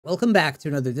Welcome back to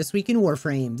another This Week in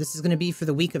Warframe. This is going to be for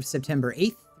the week of September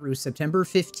 8th through September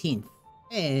 15th.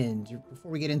 And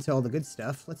before we get into all the good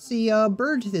stuff, let's see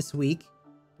Bird this week.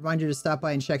 Reminder to stop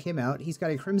by and check him out. He's got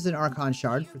a Crimson Archon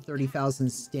Shard for 30,000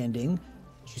 standing,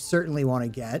 which you certainly want to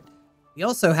get. We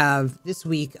also have, this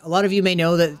week, a lot of you may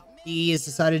know that he has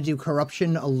decided to do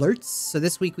corruption alerts. So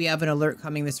this week we have an alert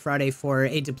coming this Friday for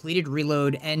a depleted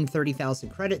reload and 30,000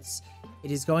 credits. It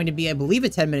is going to be, I believe, a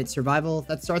 10-minute survival.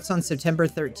 That starts on September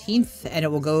 13th, and it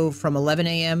will go from 11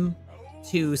 a.m.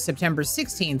 to September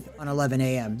 16th on 11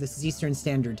 a.m. This is Eastern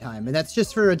Standard Time, and that's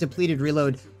just for a depleted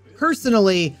reload.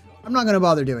 Personally, I'm not going to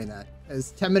bother doing that,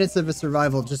 because 10 minutes of a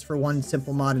survival just for one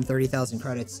simple mod and 30,000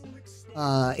 credits.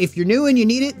 If you're new and you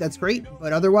need it, that's great,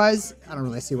 but otherwise, I don't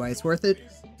really see why it's worth it.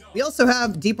 We also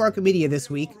have Deep Archimedia this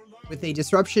week, with a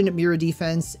Disruption, Mirror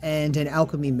Defense, and an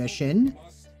Alchemy mission.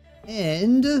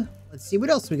 And let's see what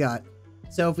else we got.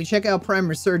 So if we check out Prime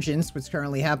Resurgence, what's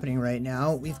currently happening right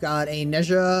now, we've got a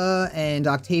Nezha and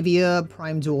Octavia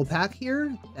Prime Dual Pack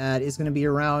here that is going to be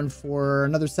around for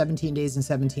another 17 days and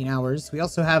 17 hours. We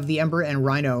also have the Ember and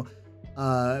Rhino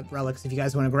relics, if you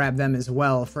guys want to grab them as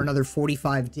well, for another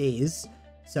 45 days.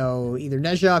 So either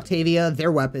Nezha, Octavia,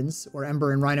 their weapons, or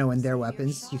Ember and Rhino and their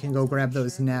weapons. You can go grab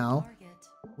those now.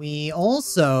 We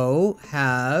also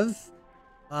have...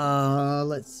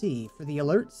 let's see, for the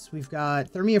alerts, we've got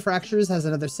Thermia Fractures has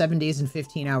another 7 days and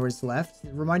 15 hours left.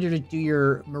 Reminder to do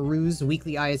your Maru's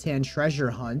weekly Ayatan treasure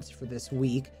hunt for this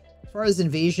week. As far as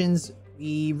invasions,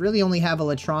 we really only have a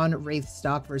Latron Wraith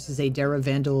stock versus a Dara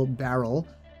Vandal barrel,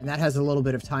 and that has a little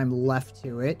bit of time left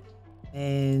to it.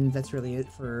 And that's really it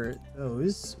for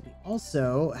those. We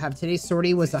also have today's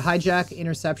sortie was a hijack,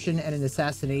 interception, and an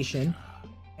assassination.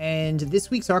 And this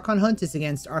week's Archon hunt is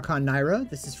against Archon Naira.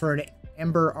 This is for an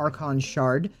Ember Archon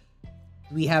Shard.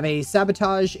 We have a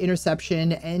Sabotage,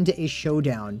 Interception, and a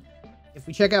Showdown. If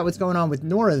we check out what's going on with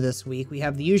Nora this week, we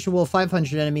have the usual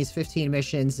 500 enemies, 15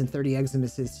 missions, and 30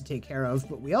 Eximuses to take care of,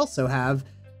 but we also have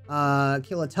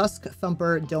kill a Tusk,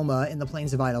 Thumper, Doma in the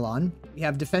Plains of Eidolon. We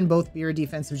have defend both Mirror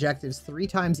Defense objectives 3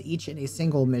 times each in a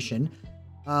single mission.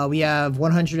 We have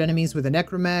 100 enemies with a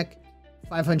Necromech,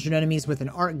 500 enemies with an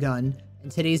Art Gun, and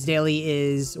today's daily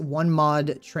is 1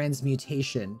 mod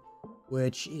Transmutation,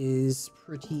 which is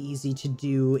pretty easy to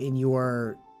do in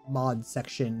your mod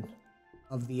section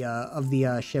of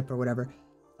the ship or whatever,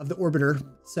 of the orbiter.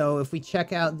 So if we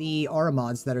check out the aura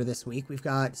mods that are this week, we've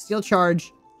got Steel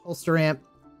Charge, Holster Amp,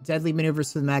 Deadly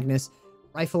Maneuvers for the Magnus,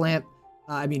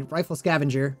 Rifle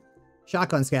Scavenger,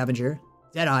 Shotgun Scavenger,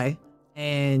 Deadeye,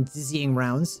 and Dizzying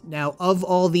Rounds. Now, of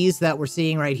all these that we're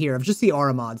seeing right here, of just the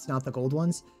aura mods, not the gold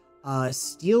ones,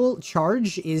 Steel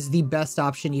Charge is the best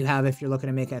option you have if you're looking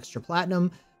to make extra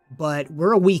platinum, but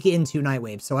we're a week into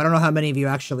Nightwave, so I don't know how many of you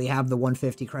actually have the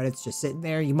 150 credits just sitting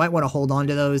there. You might want to hold on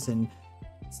to those and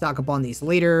stock up on these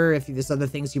later if there's other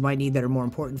things you might need that are more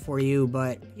important for you.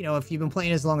 But, you know, if you've been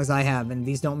playing as long as I have and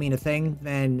these don't mean a thing,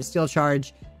 then Steel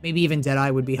Charge, maybe even Deadeye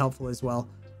would be helpful as well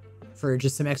for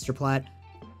just some extra plat.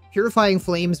 Purifying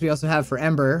Flames we also have for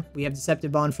Ember. We have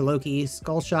Deceptive Bond for Loki,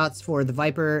 Skull Shots for the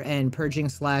Viper, and Purging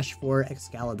Slash for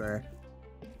Excalibur.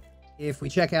 If we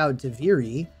check out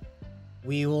Deviri,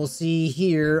 we will see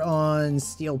here on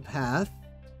Steel Path.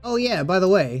 Oh yeah, by the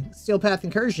way, Steel Path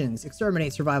Incursions.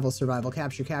 Exterminate, Survival, Survival,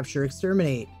 Capture, Capture,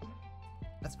 Exterminate.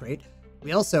 That's great.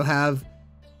 We also have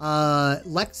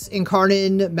Lex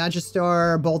Incarnin,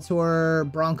 Magistar,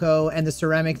 Boltor, Bronco, and the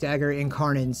Ceramic Dagger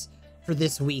Incarnins for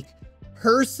this week.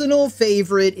 Personal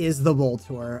favorite is the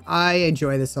Boltor. I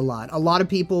enjoy this a lot. A lot of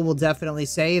people will definitely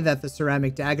say that the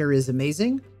Ceramic Dagger is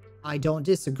amazing. I don't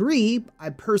disagree.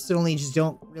 I personally just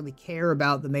don't really care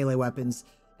about the melee weapons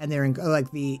and they're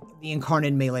like the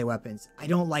Incarnate melee weapons. I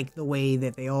don't like the way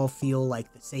that they all feel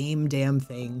like the same damn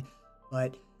thing.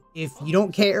 But if you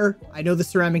don't care, I know the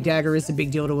Ceramic Dagger is a big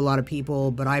deal to a lot of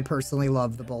people, but I personally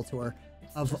love the Boltor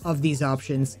of these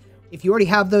options. If you already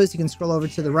have those, you can scroll over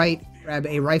to the right, grab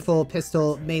a rifle,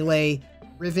 pistol, melee,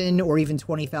 Riven, or even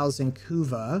 20,000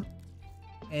 Kuva.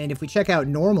 And if we check out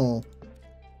normal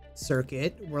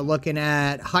circuit, we're looking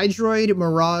at Hydroid,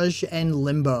 Mirage, and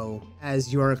Limbo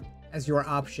as your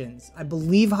options. I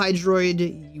believe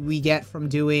Hydroid we get from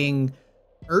doing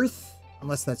Earth,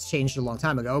 unless that's changed a long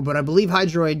time ago, but I believe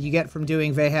Hydroid you get from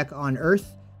doing Vehek on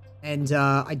Earth. And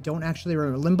I don't actually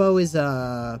remember. Limbo is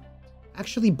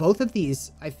actually, both of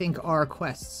these, I think, are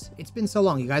quests. It's been so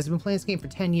long. You guys have been playing this game for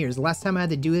 10 years. The last time I had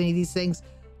to do any of these things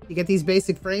to get these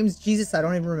basic frames, Jesus, I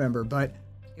don't even remember. But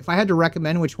if I had to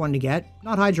recommend which one to get,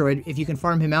 not Hydroid, if you can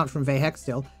farm him out from Vehek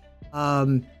still.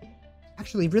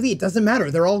 Actually, really, it doesn't matter.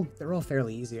 They're all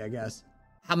fairly easy, I guess.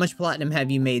 How much platinum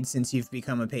have you made since you've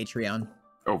become a Patreon?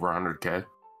 Over 100K.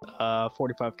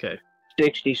 45K.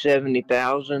 60,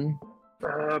 70,000.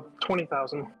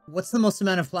 20,000. What's the most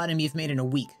amount of platinum you've made in a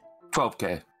week?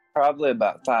 12K. Probably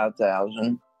about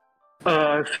 5,000.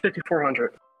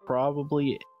 5,400.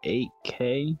 Probably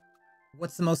 8K.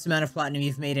 What's the most amount of platinum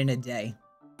you've made in a day?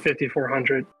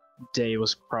 5,400. Day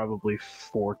was probably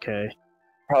 4K.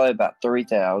 Probably about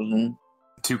 3,000.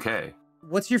 2K.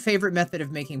 What's your favorite method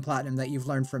of making platinum that you've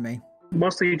learned from me?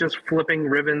 Mostly just flipping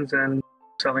ribbons and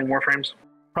selling warframes.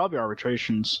 Probably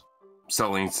arbitrations.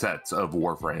 Selling sets of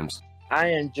warframes. I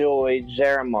enjoy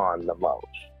Zeramon the most.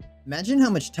 Imagine how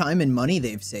much time and money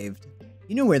they've saved.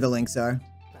 You know where the links are.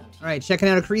 Alright, checking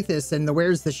out Akrithis and the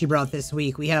wares that she brought this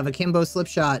week. We have a Kimbo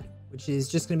Slipshot, which is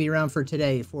just going to be around for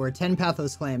today for 10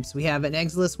 Pathos Clamps. We have an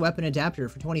Exilus Weapon Adapter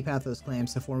for 20 Pathos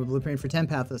Clamps, a Form of Blueprint for 10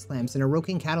 Pathos Clamps, and a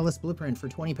Roken Catalyst Blueprint for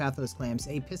 20 Pathos Clamps,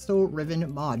 a Pistol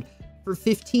Riven Mod for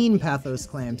 15 Pathos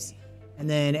Clamps, and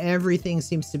then everything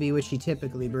seems to be what she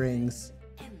typically brings.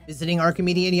 Visiting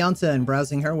Archimedia Yanta and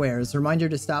browsing her wares. Reminder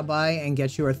to stop by and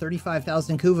get your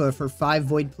 35,000 Kuva for 5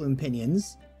 Void Plume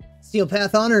Pinions. Steel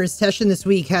Path Honors, Teshin this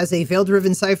week has a Veiled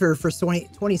Riven Cipher for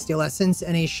 20 Steel Essence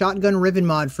and a Shotgun Riven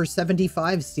Mod for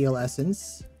 75 Steel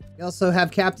Essence. We also have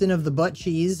Captain of the Butt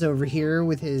Cheese over here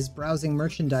with his browsing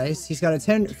merchandise. He's got a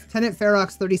Tenant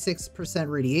Ferox 36%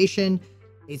 Radiation,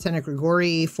 a Tenant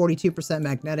Grigori 42%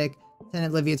 Magnetic,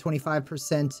 Tenant Livia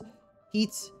 25%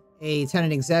 Heat, a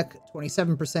Tenant Exec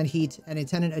 27% Heat, and a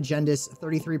Tenant Agendis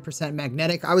 33%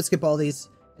 Magnetic. I would skip all these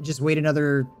and just wait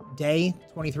another day.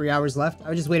 23 hours left. I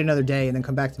would just wait another day and then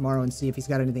come back tomorrow and see if he's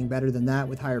got anything better than that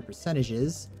with higher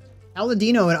percentages.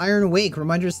 Aladino and Iron Wake,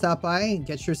 reminder to stop by,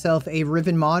 get yourself a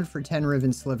Riven mod for 10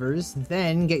 Riven Slivers,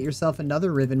 then get yourself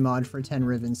another Riven mod for 10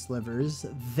 Riven Slivers,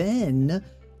 then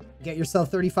get yourself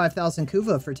 35,000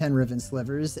 Kuva for 10 Riven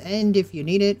Slivers, and if you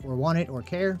need it, or want it, or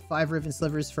care, 5 Riven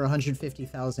Slivers for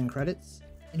 150,000 credits.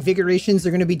 Invigorations are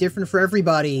going to be different for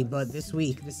everybody, but this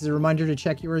week, this is a reminder to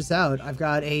check yours out. I've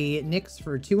got a Nyx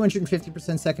for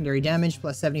 250% secondary damage,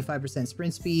 plus 75%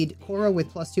 sprint speed, Korra with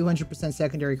plus 200%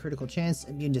 secondary critical chance,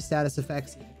 immune to status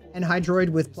effects, and Hydroid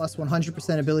with plus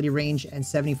 100% ability range and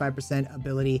 75%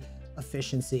 ability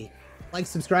efficiency. Like,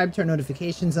 subscribe, turn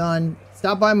notifications on.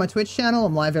 Stop by my Twitch channel.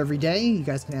 I'm live every day. You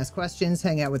guys can ask questions,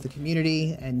 hang out with the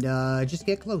community, and just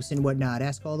get close and whatnot.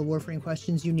 Ask all the Warframe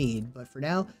questions you need. But for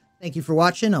now, thank you for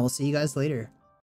watching. I will see you guys later.